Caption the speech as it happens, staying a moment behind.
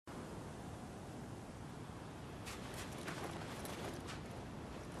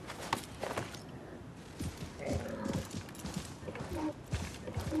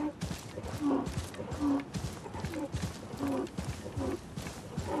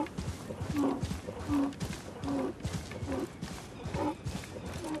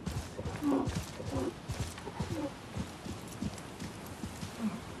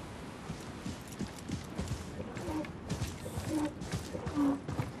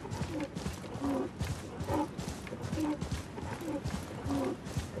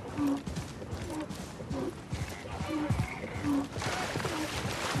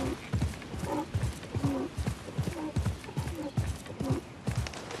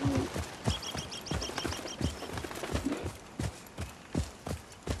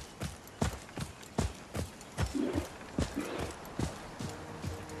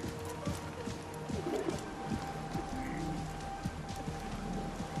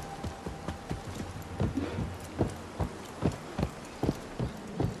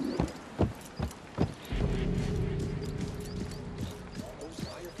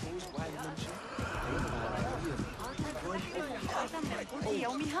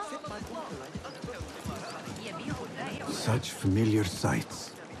Such familiar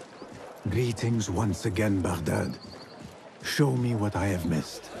sights. Greetings once again, Baghdad. Show me what I have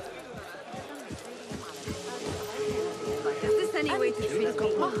missed. Is this any way to treat me?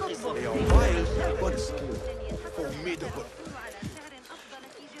 They are wild, but skilled. Formidable.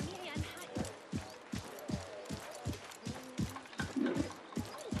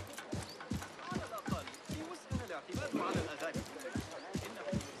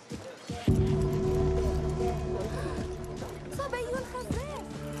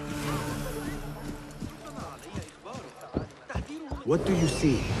 What do you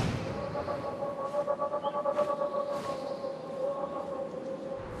see?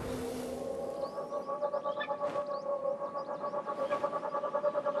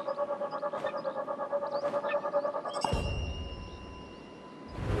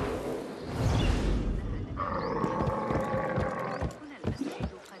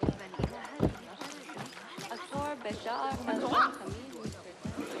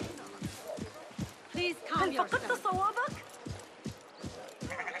 Please calm yourself.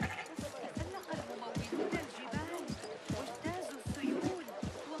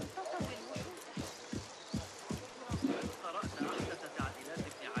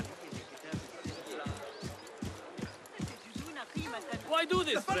 Why do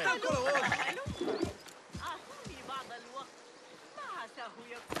this, friend?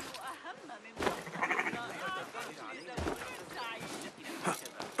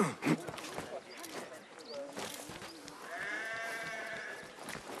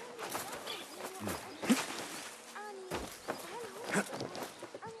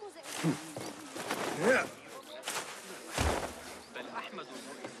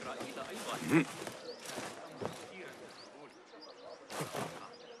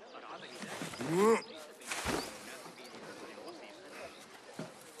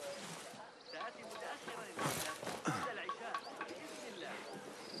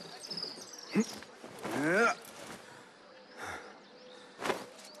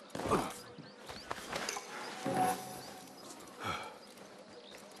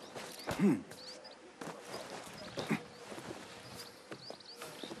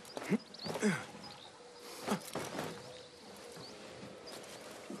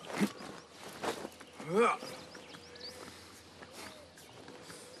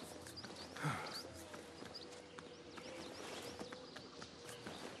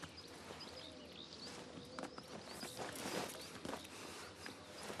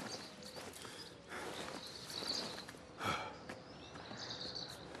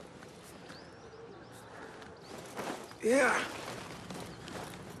 Yeah.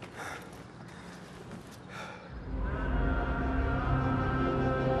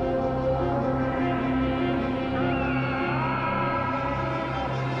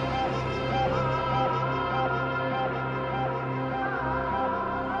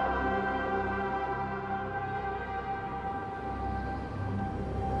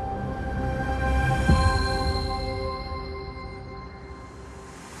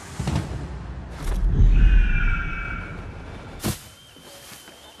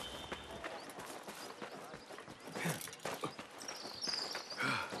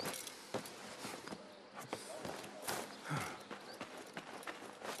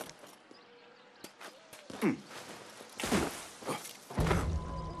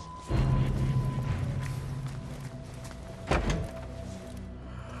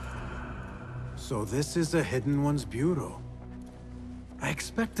 So this is a Hidden One's bureau. I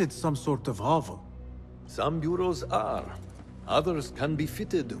expected some sort of hovel. Some bureaus are. Others can be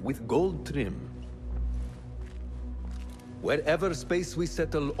fitted with gold trim. Wherever space we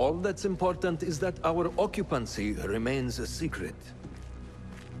settle, all that's important is that our occupancy remains a secret.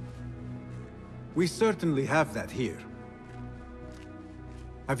 We certainly have that here.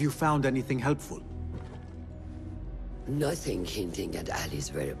 Have you found anything helpful? Nothing hinting at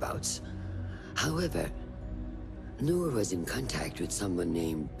Ali's whereabouts. However, Noor was in contact with someone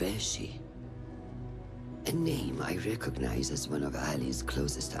named Beshi. A name I recognize as one of Ali's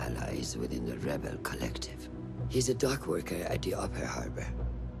closest allies within the rebel collective. He's a dock worker at the Upper Harbor.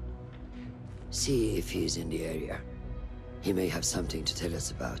 See if he's in the area. He may have something to tell us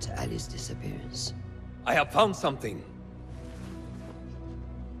about Ali's disappearance. I have found something.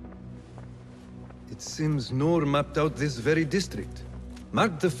 It seems Noor mapped out this very district.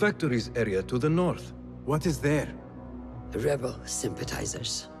 Marked the factories area to the north. What is there? Rebel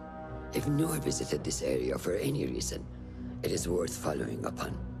sympathizers. If Noor visited this area for any reason, it is worth following up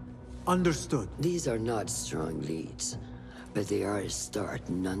on. Understood. These are not strong leads, but they are a start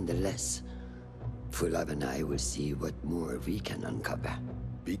nonetheless. Fulab and I will see what more we can uncover.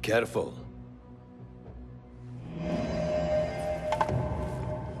 Be careful.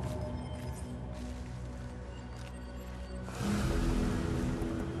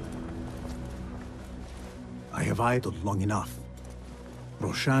 I have idled long enough.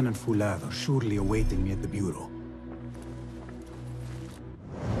 Roshan and Fulad are surely awaiting me at the Bureau.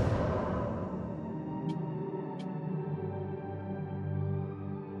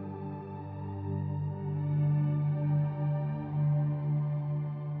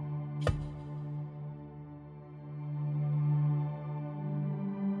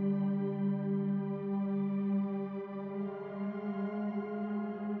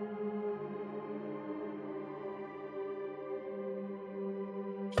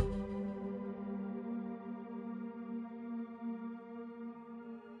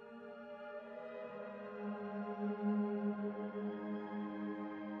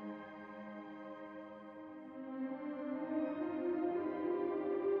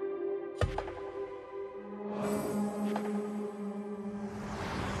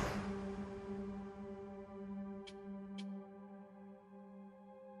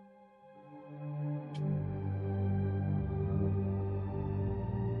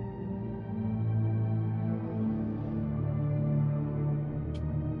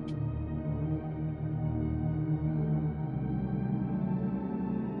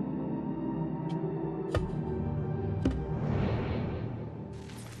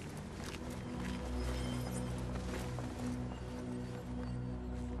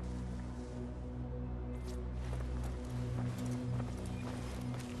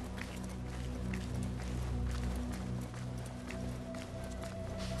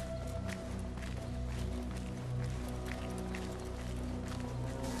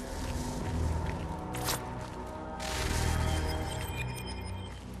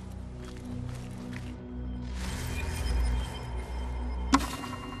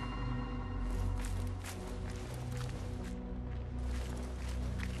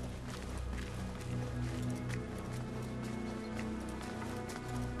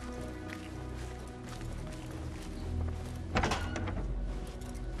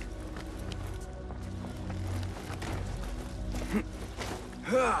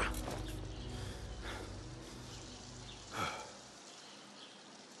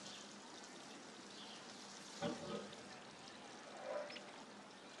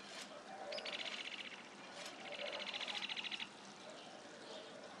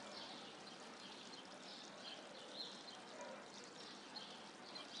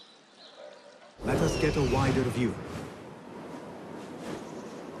 Let us get a wider view.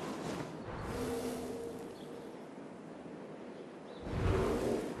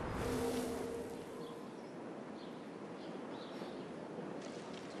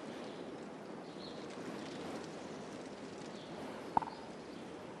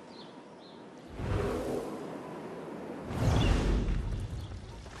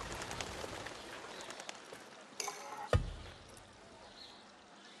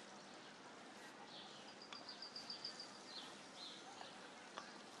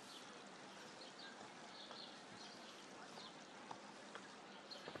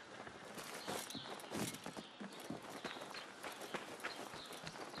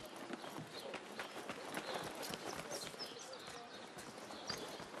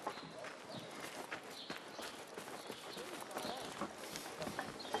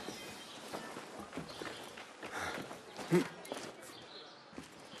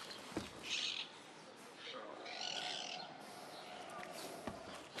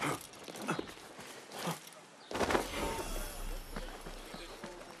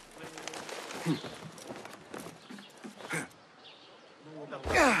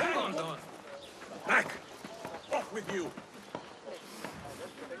 Back! Off with you!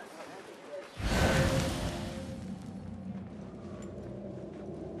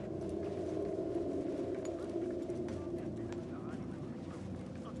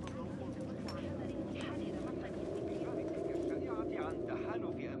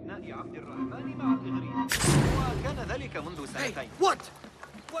 Hey, what?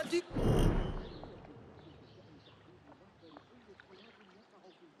 What did...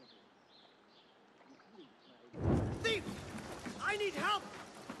 Thief! I need help!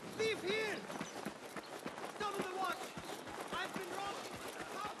 Thief here! Summon the watch! I've been robbed!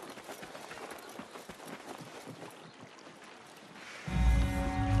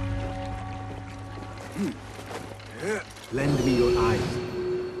 Lend me your eyes.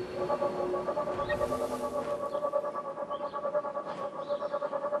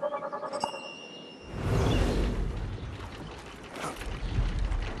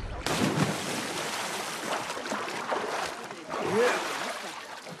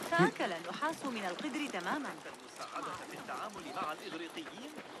 النحاس من القدر تماما. المساعدة في التعامل مع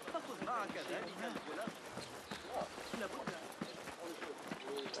الإغريقيين فخذ معك ذلك الغلاف. لابد.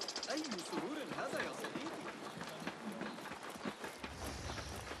 أي سرور هذا يا صديقي؟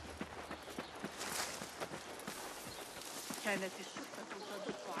 كانت الشرطة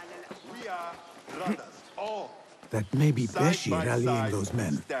تدق على الأبواب. We are brothers, all. That may be Side Beshi by rallying side those we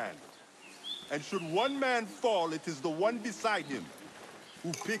men. stand. And should one man fall, it is the one beside him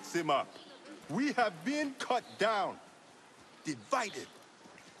who picks him up. We have been cut down, divided.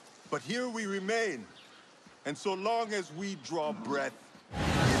 But here we remain. And so long as we draw breath,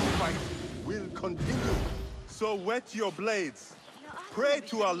 this fight will continue. So wet your blades. Pray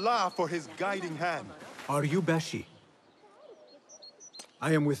to Allah for his guiding hand. Are you Beshi?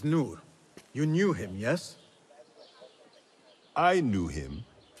 I am with Noor. You knew him, yes? I knew him.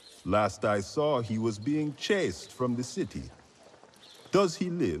 Last I saw, he was being chased from the city. Does he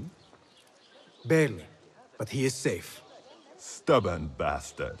live? Barely, but he is safe. Stubborn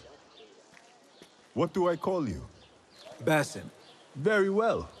bastard. What do I call you? Basim. Very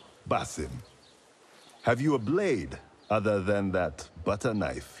well, Basim. Have you a blade other than that butter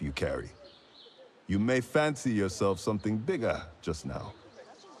knife you carry? You may fancy yourself something bigger just now.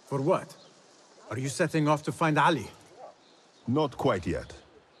 For what? Are you setting off to find Ali? Not quite yet.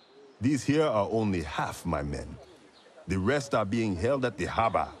 These here are only half my men. The rest are being held at the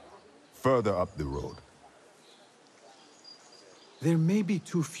harbor, further up the road. There may be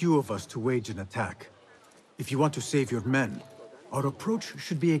too few of us to wage an attack. If you want to save your men, our approach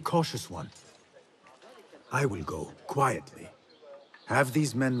should be a cautious one. I will go, quietly. Have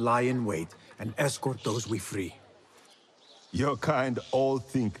these men lie in wait and escort those we free. Your kind all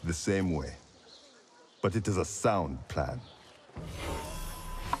think the same way. But it is a sound plan.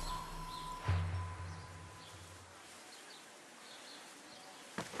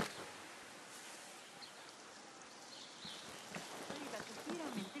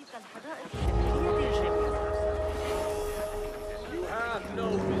 You have no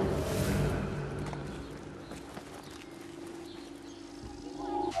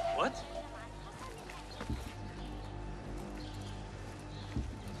What?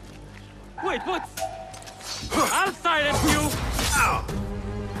 Wait, what? I'll silence you!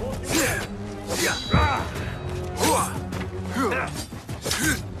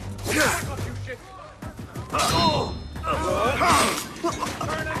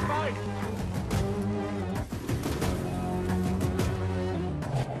 Turn and fight!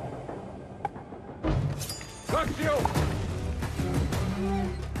 Got you!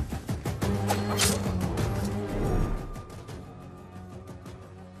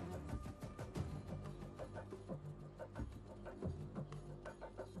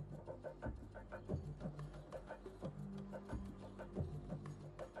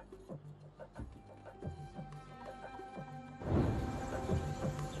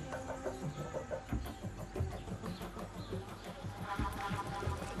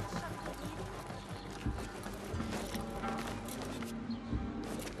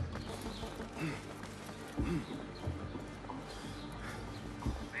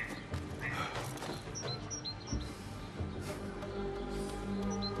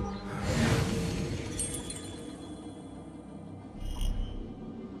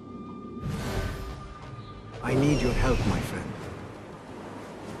 I need your help, my friend.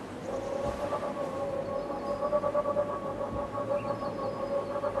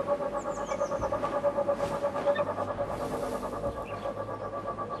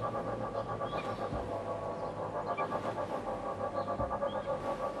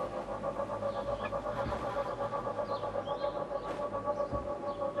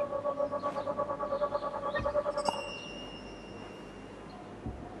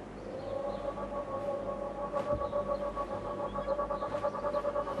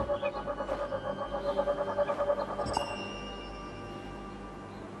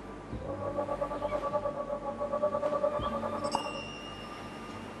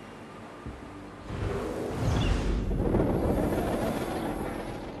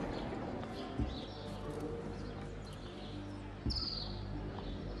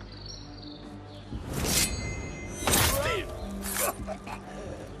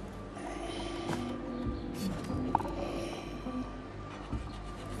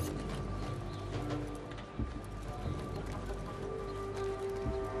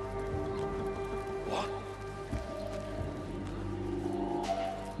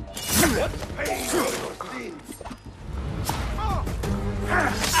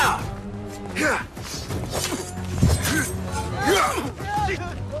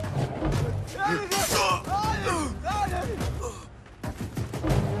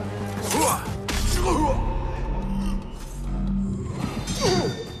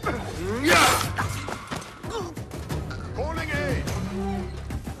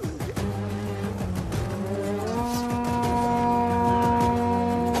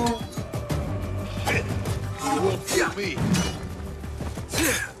 feet.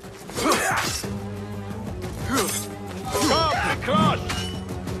 Come, crush!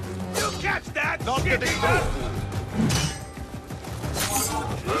 You catch that? Not getting through.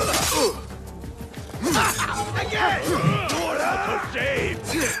 Again! What a shame!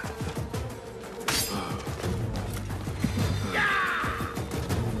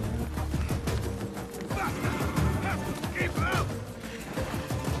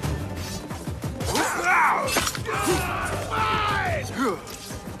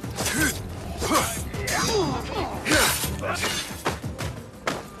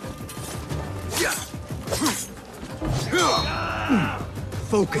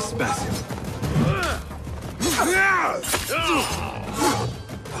 Focus, Basim.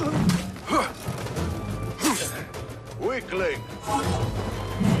 Weakling.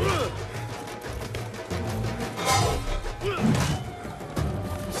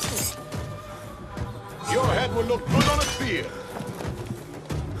 Your head will look good on a spear.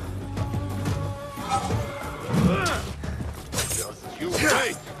 Just you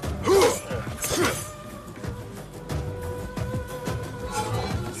wait.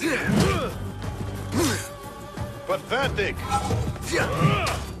 Pathetic.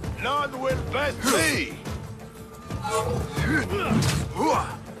 None will best me.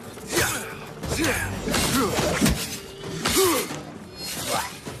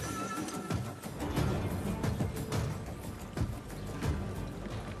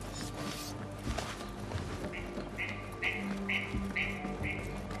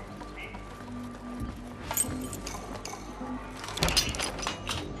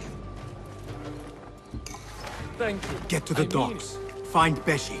 Thank you. Get to the docks. Find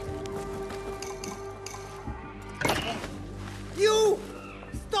Beshi. You!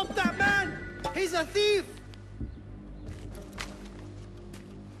 Stop that man! He's a thief!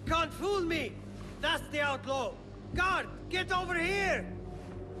 Can't fool me! That's the outlaw! Guard, get over here!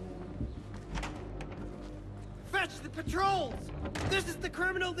 Fetch the patrols! This is the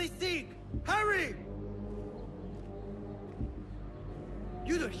criminal they seek! Hurry!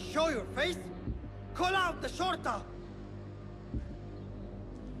 You don't show your face? Call out the shorta!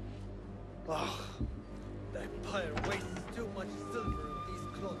 Oh, the Empire wastes too much silver on these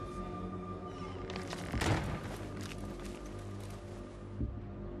clothes.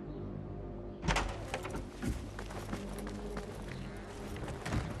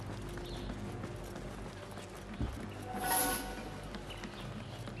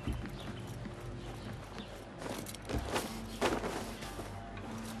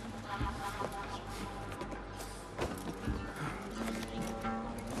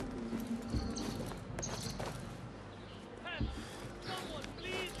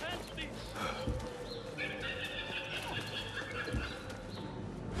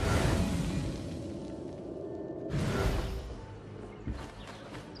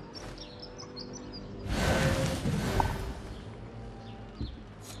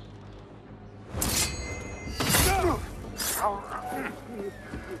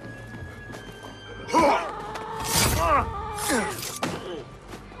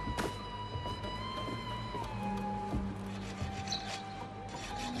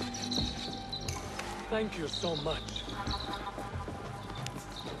 Thank you so much.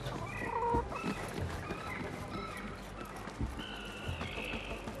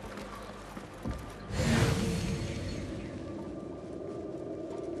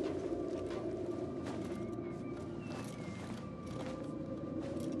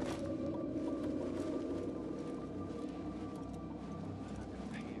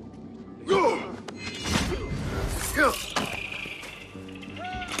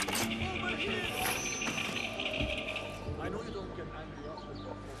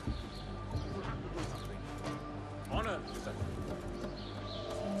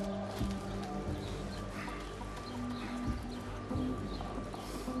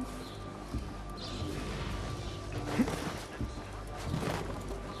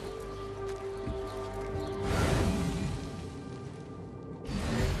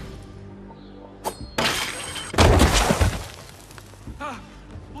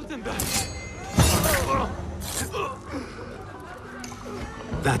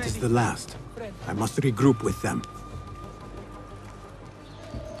 That is the last. I must regroup with them.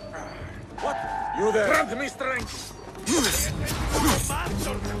 You there! Grant me strength!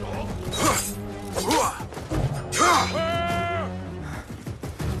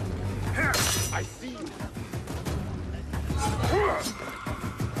 I see you.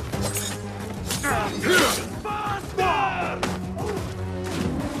 Bastard!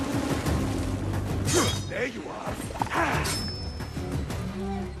 There you are.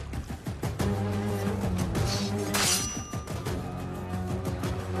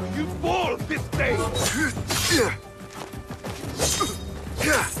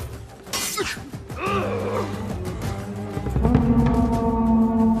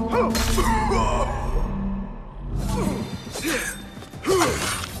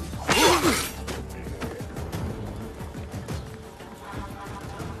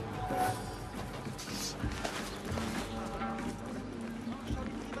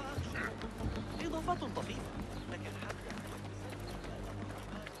 إضافات طفيفة لكن حتى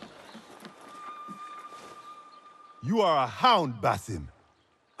You are a hound, Basim.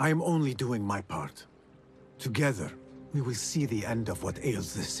 I am only doing my part. Together, we will see the end of what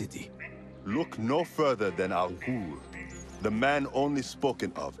ails this city. Look no further than Al-Ghul, the man only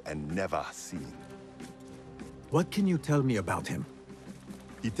spoken of and never seen. What can you tell me about him?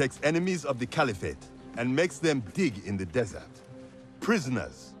 He takes enemies of the Caliphate and makes them dig in the desert.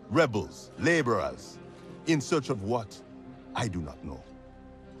 Prisoners, rebels, laborers. In search of what? I do not know.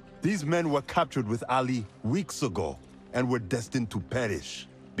 These men were captured with Ali weeks ago and were destined to perish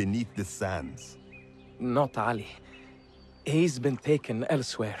beneath the sands. Not Ali. He's been taken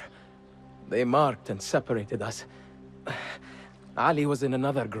elsewhere. They marked and separated us. Ali was in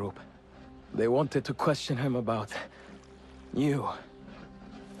another group. They wanted to question him about you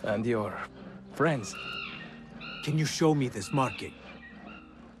and your friends. Can you show me this marking?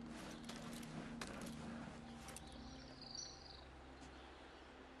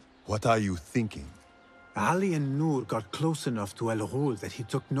 What are you thinking? Ali and Noor got close enough to Al-Ghul that he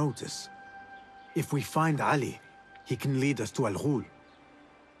took notice. If we find Ali, he can lead us to Al-Ghul.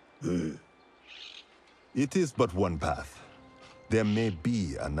 It is but one path. There may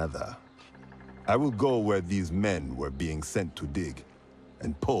be another. I will go where these men were being sent to dig,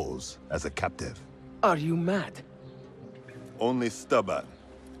 and pose as a captive. Are you mad? Only stubborn.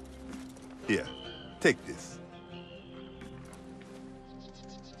 Here, take this.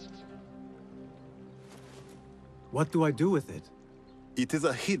 What do I do with it? It is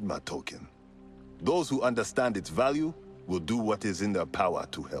a Hidma token. Those who understand its value will do what is in their power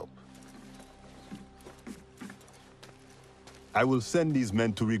to help. I will send these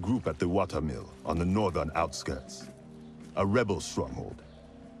men to regroup at the watermill on the northern outskirts. A rebel stronghold.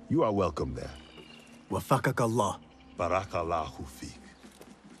 You are welcome there. Wafakak Allah. Barakallahu fiq.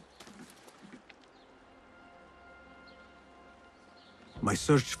 My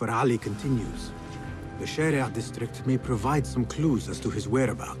search for Ali continues. The Sharia district may provide some clues as to his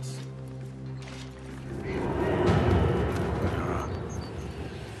whereabouts.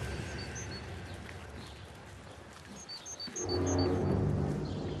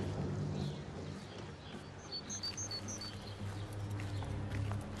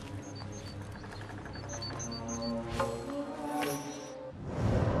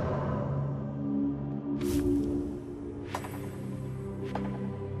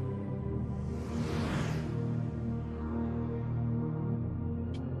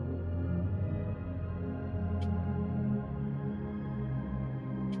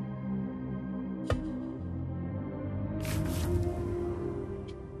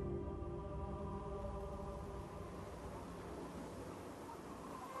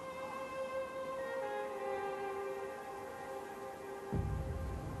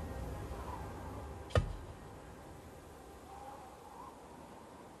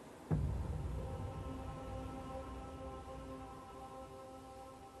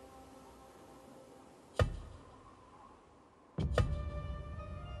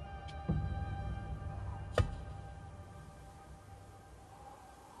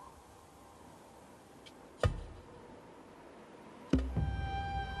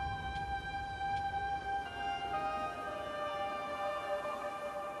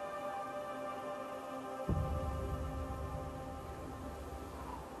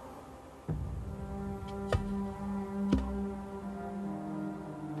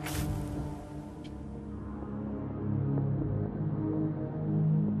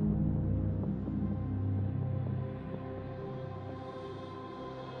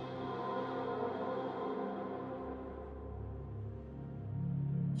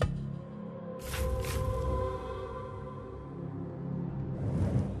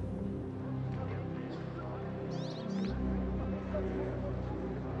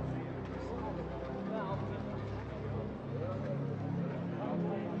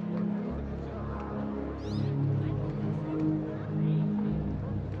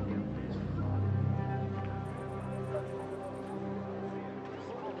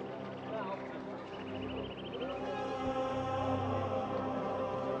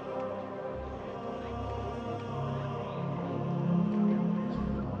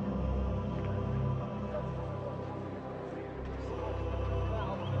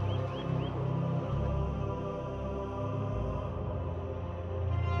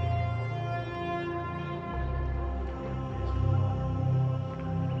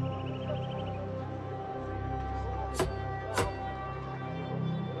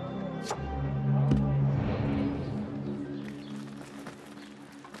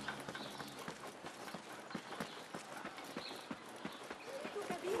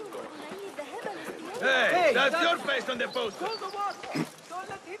 Hey, that's your face on the poster. Hold the water! Don't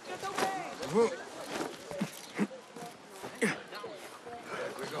let him get away!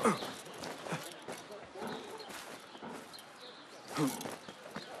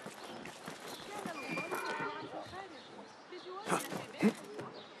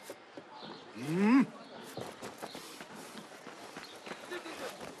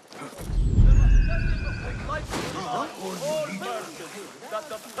 All merchants that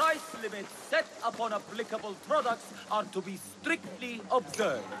the price limits set upon applicable products are to be strictly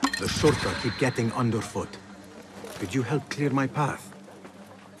observed. The shorter keep getting underfoot. Could you help clear my path?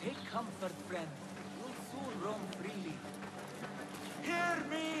 Take comfort, friend. You'll soon roam freely. Hear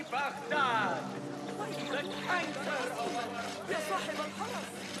me, Baghdad! The cancer of our... يا صاحب الحرس!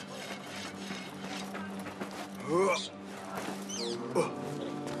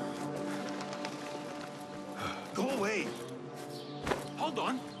 Go away. Hold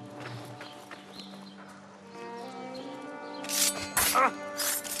on.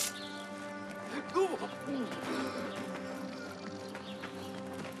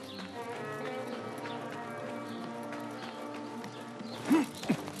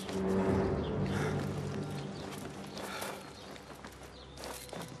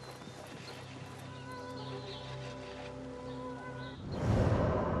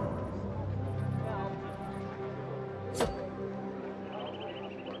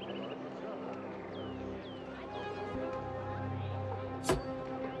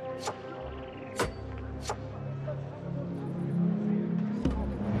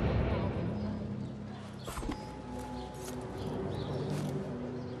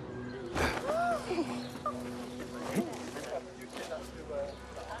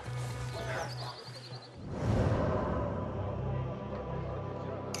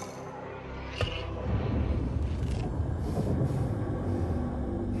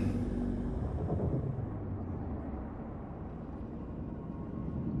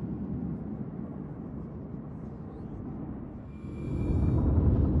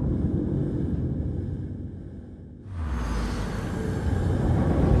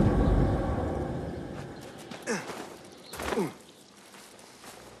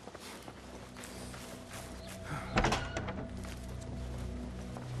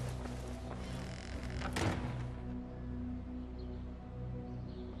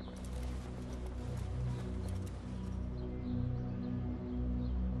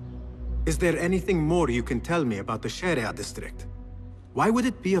 Is there anything more you can tell me about the Sharia district? Why would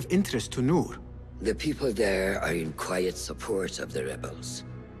it be of interest to Noor? The people there are in quiet support of the rebels.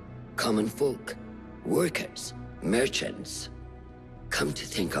 Common folk, workers, merchants. Come to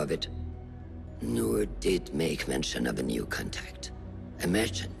think of it, Noor did make mention of a new contact. A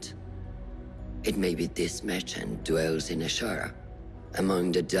merchant. It may be this merchant dwells in Ashara,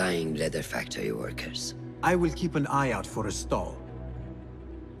 among the dying leather factory workers. I will keep an eye out for a stall.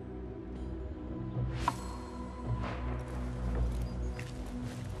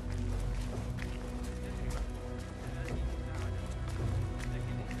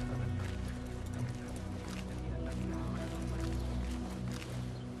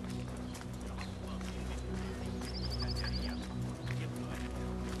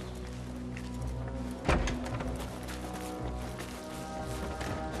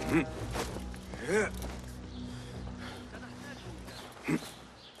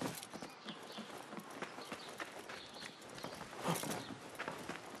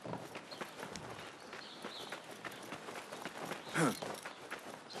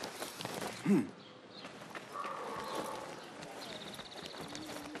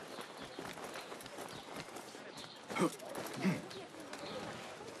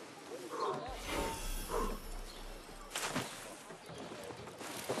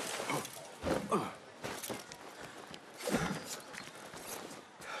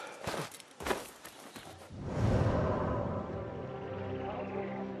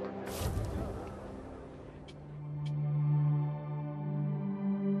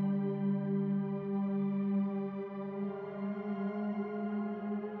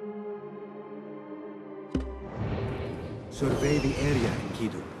 Survey the area,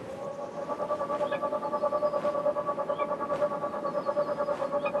 Kidu.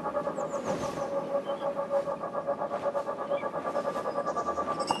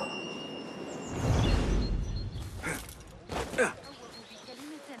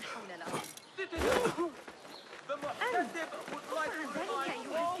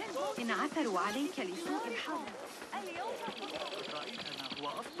 إن عثروا عليك لسوء الحظ. رأيتنا هو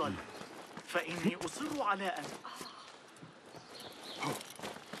أفضل، فإني أصر على أن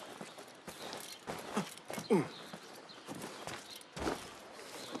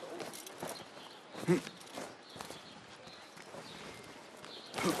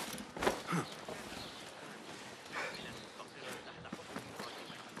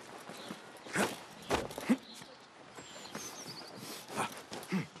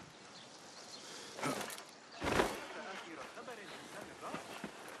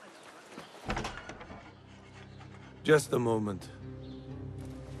Just a moment.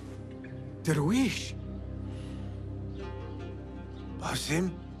 Darwish!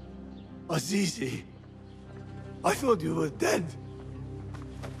 Basim? Azizi? I thought you were dead.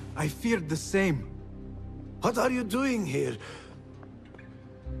 I feared the same. What are you doing here?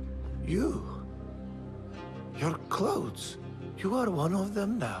 You? Your clothes? You are one of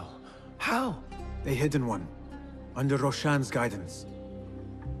them now. How? A hidden one. Under Roshan's guidance.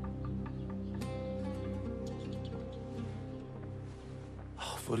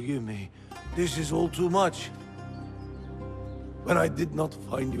 Oh, forgive me. This is all too much. When I did not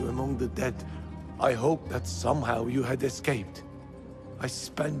find you among the dead, I hoped that somehow you had escaped. I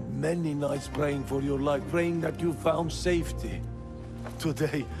spent many nights praying for your life, praying that you found safety.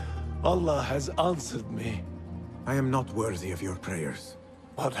 Today, Allah has answered me. I am not worthy of your prayers.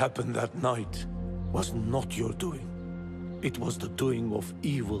 What happened that night was not your doing. It was the doing of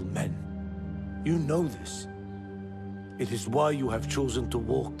evil men. You know this. It is why you have chosen to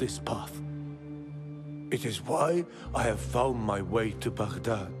walk this path. It is why I have found my way to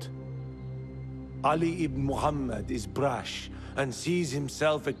Baghdad. Ali ibn Muhammad is brash and sees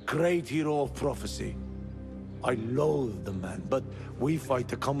himself a great hero of prophecy. I loathe the man, but we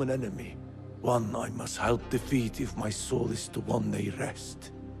fight a common enemy. One I must help defeat if my soul is to one day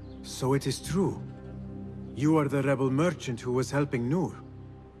rest. So it is true. You are the rebel merchant who was helping Noor.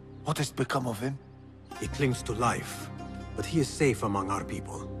 What has become of him? He clings to life, but he is safe among our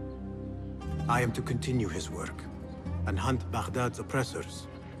people. I am to continue his work, and hunt Baghdad's oppressors.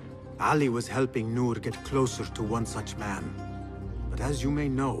 Ali was helping Noor get closer to one such man. But as you may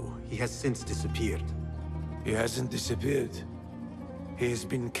know, he has since disappeared. He hasn't disappeared. He has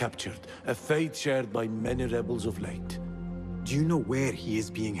been captured, a fate shared by many rebels of late. Do you know where he is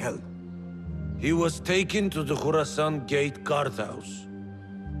being held? He was taken to the Khurasan gate Guardhouse.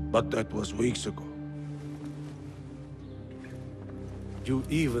 But that was weeks ago. You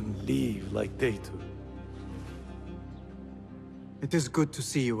even leave like they do. It is good to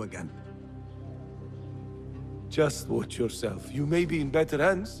see you again. Just watch yourself. You may be in better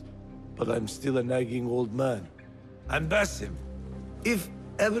hands, but I'm still a nagging old man. And Basim, if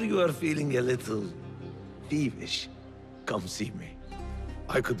ever you are feeling a little peevish, come see me.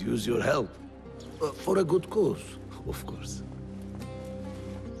 I could use your help. For a good cause, of course.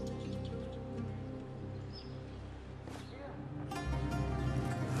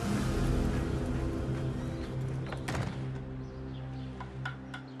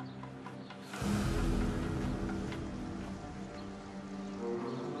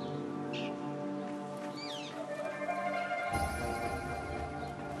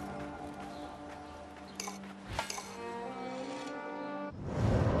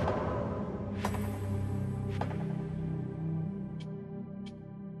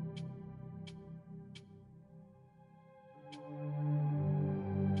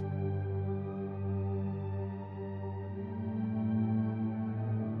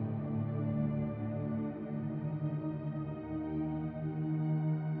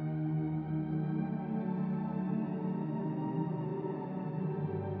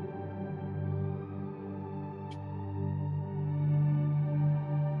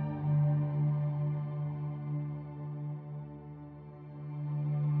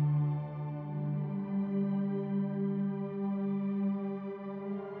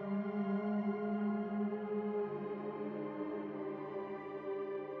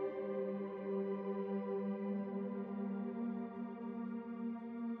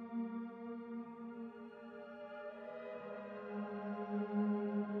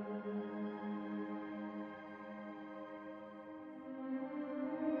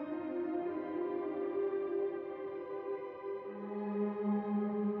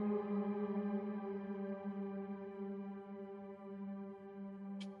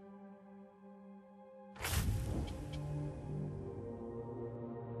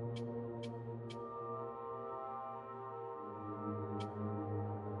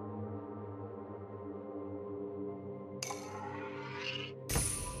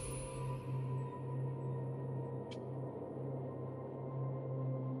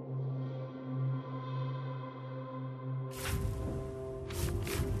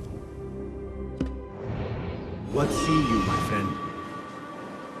 What see you, my friend?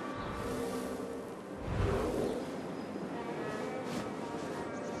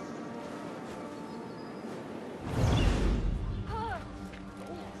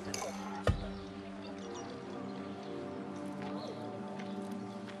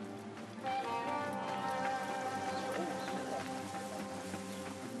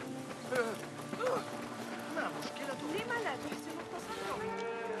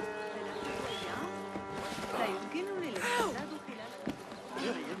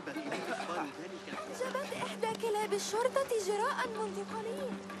 الشرطة جراء منذ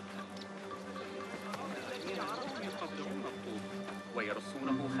قليل. يقطعون الطوب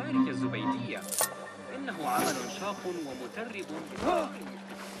ويرصونه خارج الزبيدية. إنه عمل شاق ومترب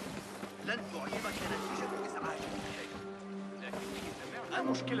لن تعجبك نتيجة إسعافك.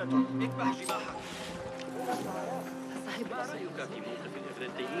 المشكلة اذبح جماحك. ما رأيك في موقف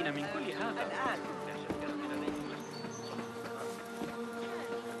الإغريقيين من كل هذا؟ الآن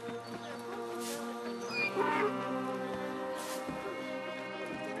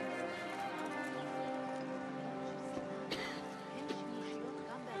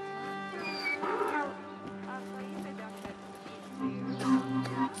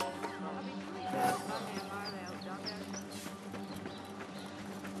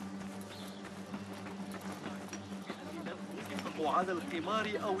على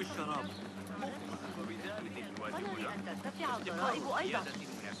القمار أو الشراب. ولي أن ترتفع الضرائب أيضا.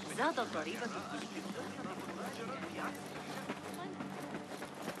 زادت ضريبة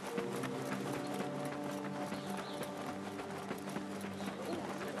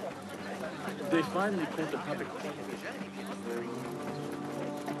They finally called the public.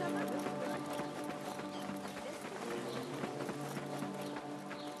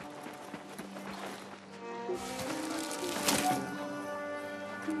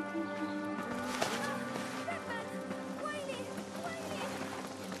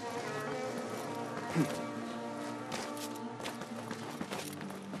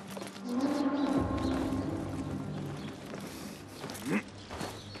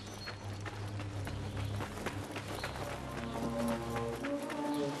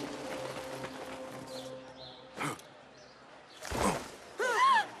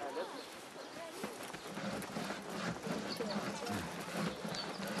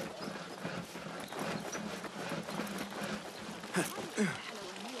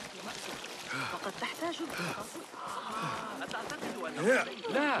 وقد تحتاج أتعتقد أنه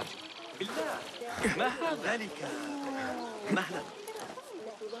لا بالله ما هذا؟ ذلك مهلا.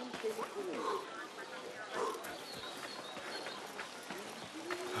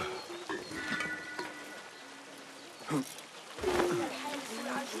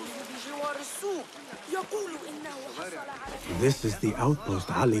 This is the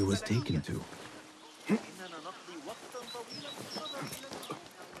outpost Ali was taken to.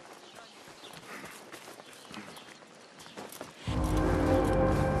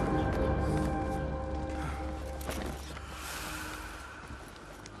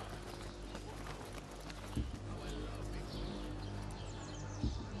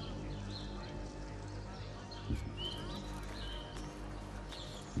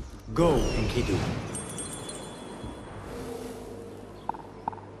 Go, Enkidu.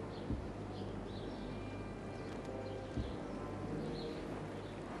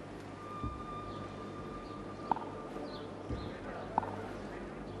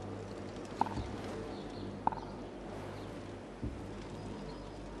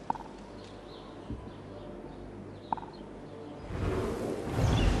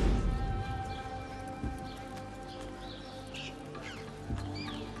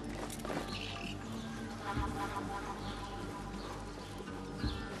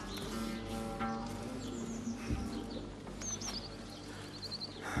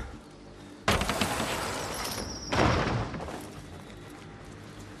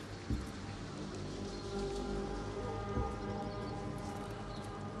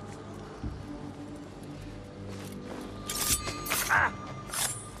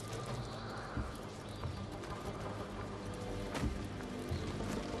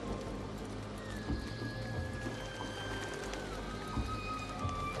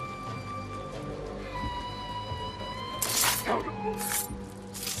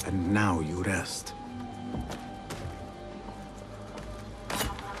 And now you rest.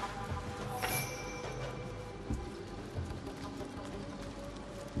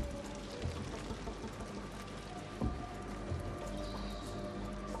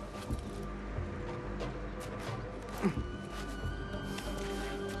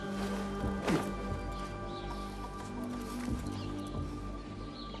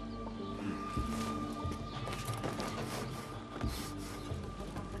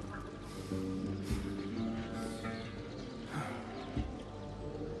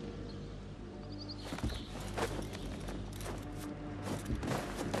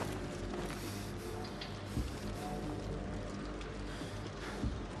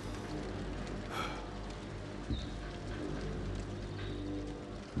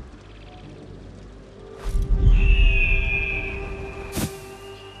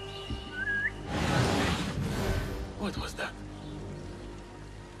 What was that?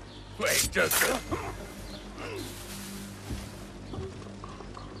 Wait, just...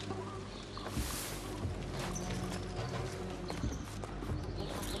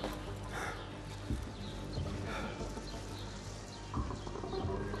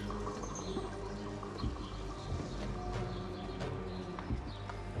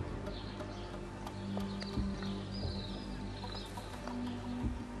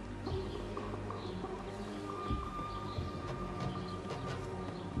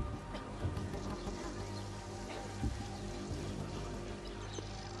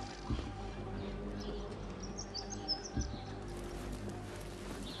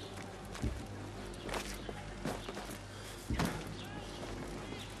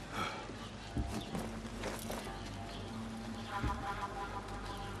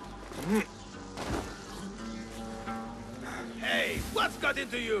 Hey, what's got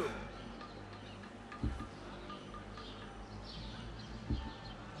into you?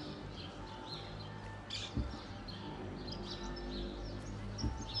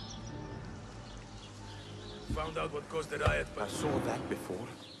 Found out what caused the riot, but... I saw that before.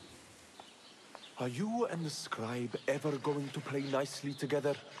 Are you and the scribe ever going to play nicely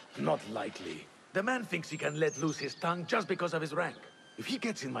together? Not likely. The man thinks he can let loose his tongue just because of his rank. If he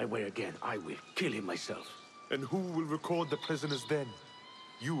gets in my way again, I will kill him myself. And who will record the prisoners then?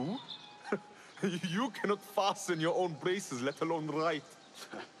 You? You cannot fasten your own braces, let alone write.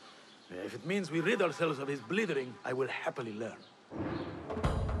 If it means we rid ourselves of his blithering, I will happily learn.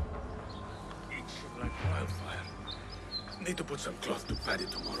 Itching like wildfire. Need to put some cloth to pad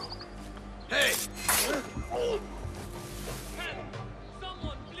it tomorrow. Hey! Help!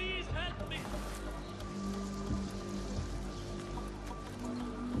 Someone, please help me!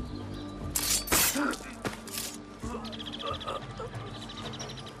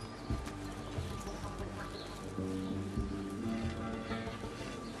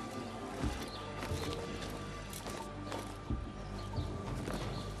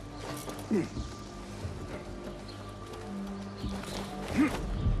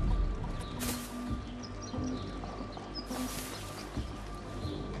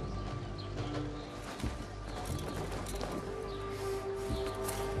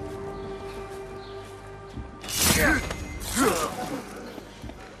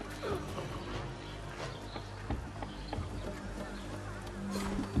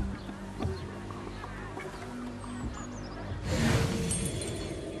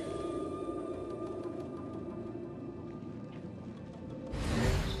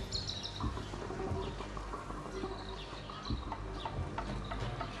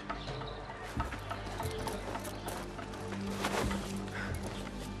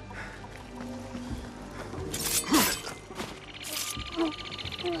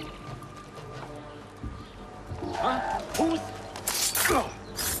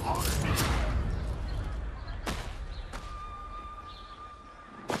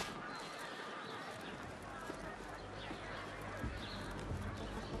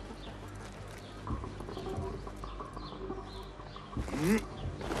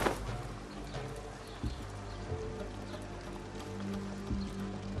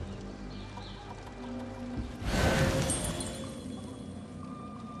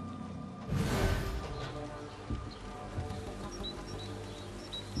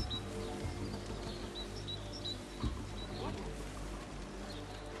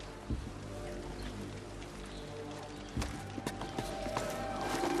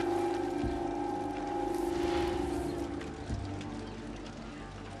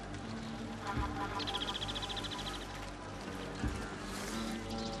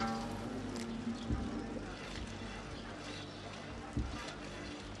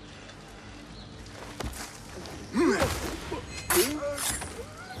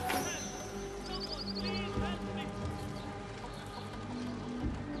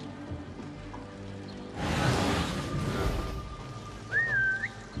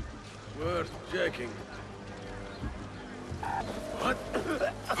 Worth checking. What?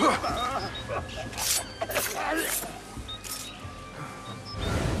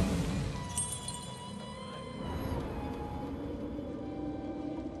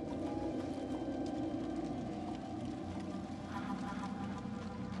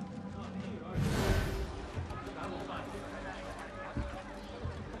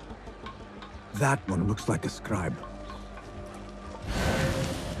 That one looks like a scribe.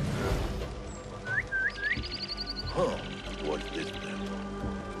 Huh. What's this then?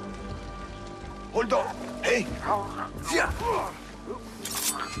 Hold on! Hey!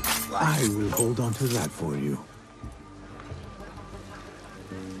 I will hold on to that for you.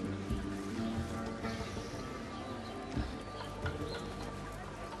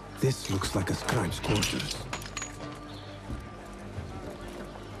 This looks like a scribe's quarters.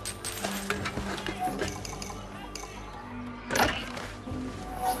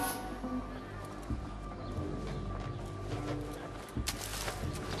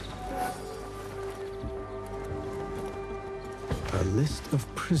 A list of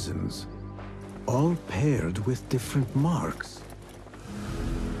prisons, all paired with different marks.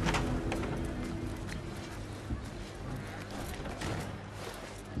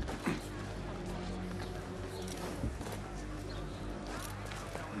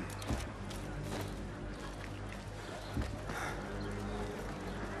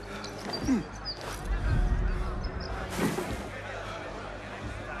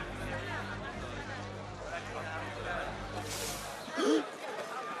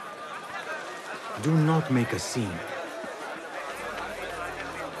 Do not make a scene.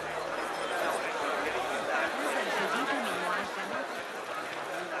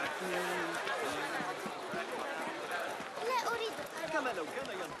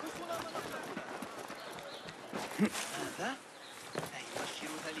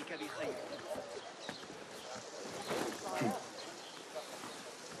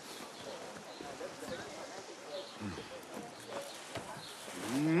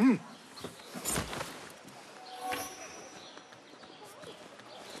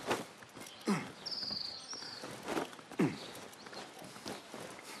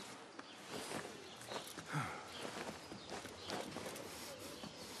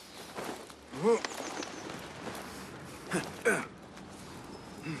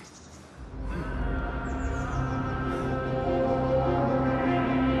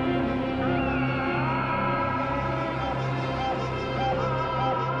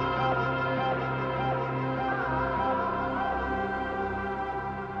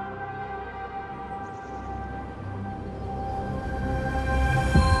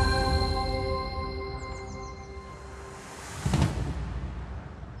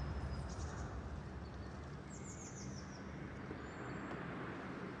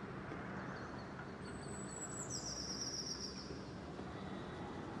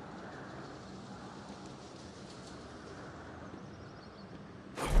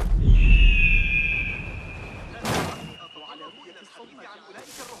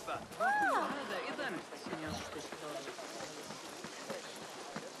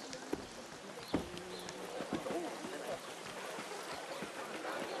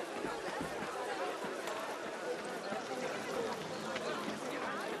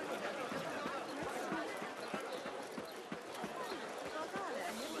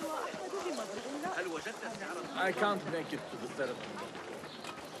 I can't make it to the ceremony.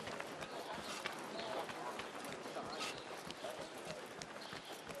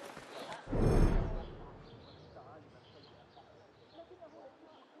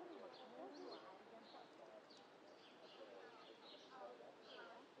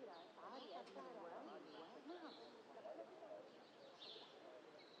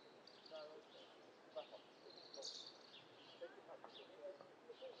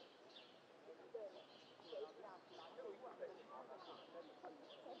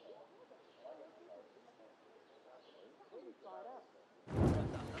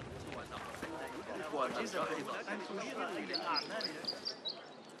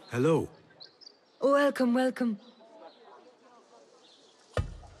 Hello. Welcome, welcome.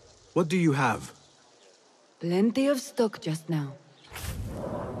 What do you have? Plenty of stock just now.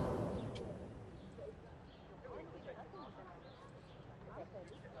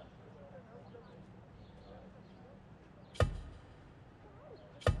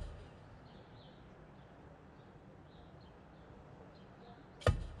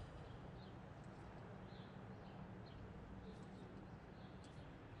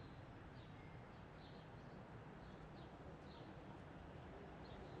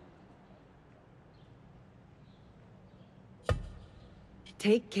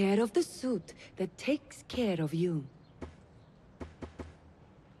 Take care of the suit that takes care of you.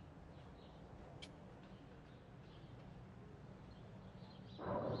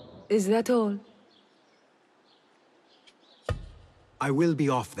 Is that all? I will be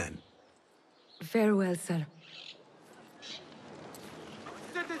off then. Farewell, sir.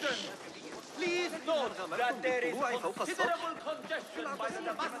 Citizens, please note that there is considerable congestion by the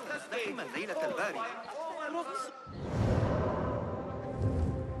Damascus Gate.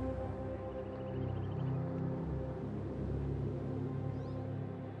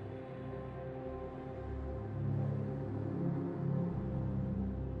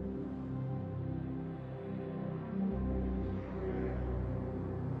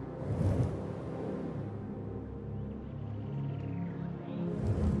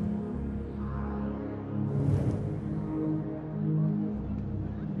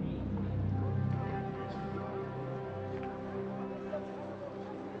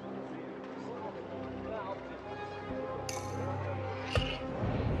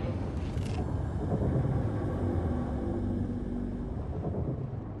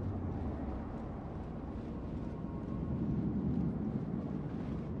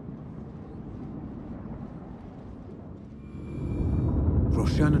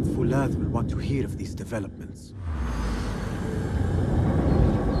 Roshan and Fulad will want to hear of these developments.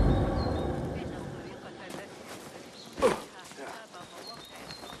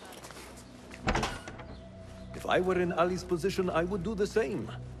 If I were in Ali's position, I would do the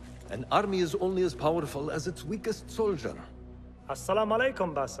same. An army is only as powerful as its weakest soldier. Assalamu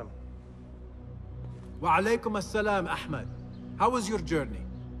alaikum, Basim. Wa alaykum assalam, Ahmed. How was your journey?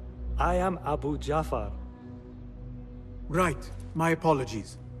 I am Abu Jafar. Right. My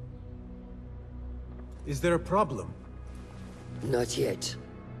apologies. Is there a problem? Not yet.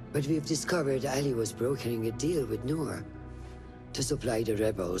 But we've discovered Ali was brokering a deal with Noor to supply the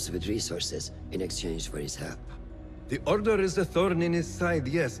rebels with resources in exchange for his help. The Order is a thorn in his side,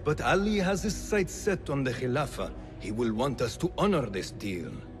 yes, but Ali has his sights set on the Khilafah. He will want us to honor this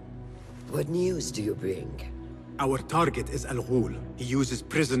deal. What news do you bring? Our target is Al Ghul. He uses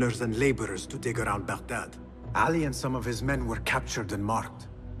prisoners and laborers to dig around Baghdad. Ali and some of his men were captured and marked.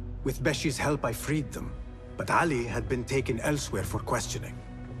 With Beshi's help, I freed them. But Ali had been taken elsewhere for questioning.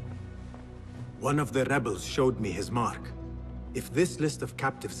 One of the rebels showed me his mark. If this list of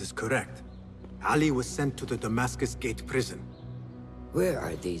captives is correct, Ali was sent to the Damascus Gate prison. Where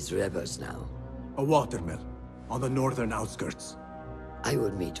are these rebels now? A watermill, on the northern outskirts. I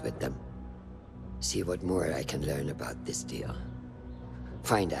will meet with them. See what more I can learn about this deal.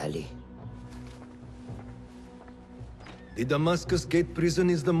 Find Ali. The Damascus Gate prison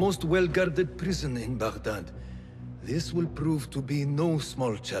is the most well-guarded prison in Baghdad. This will prove to be no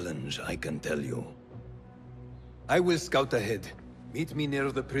small challenge, I can tell you. I will scout ahead. Meet me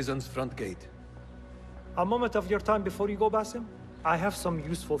near the prison's front gate. A moment of your time before you go, Basim. I have some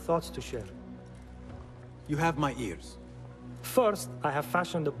useful thoughts to share. You have my ears. First, I have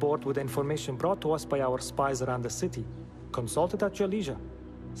fashioned a board with information brought to us by our spies around the city. Consult it at your leisure.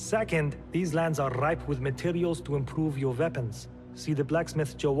 Second, these lands are ripe with materials to improve your weapons. See the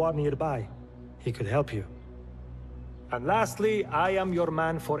blacksmith Jawar nearby. He could help you. And lastly, I am your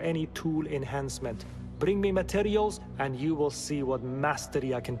man for any tool enhancement. Bring me materials, and you will see what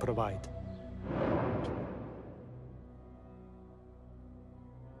mastery I can provide.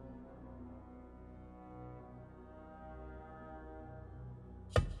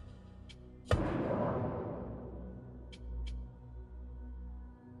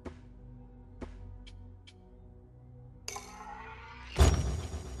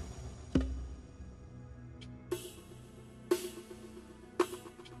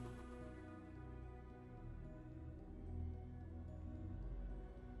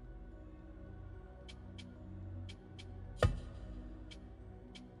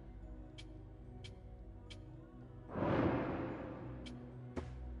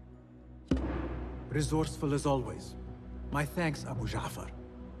 Resourceful as always. My thanks, Abu Ja'far.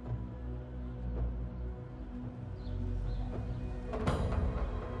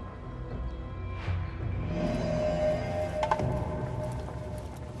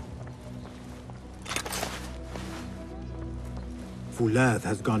 Fulad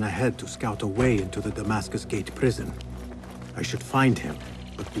has gone ahead to scout a way into the Damascus Gate prison. I should find him,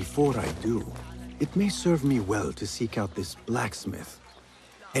 but before I do, it may serve me well to seek out this blacksmith.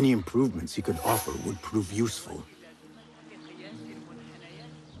 Any improvements he could offer would prove useful.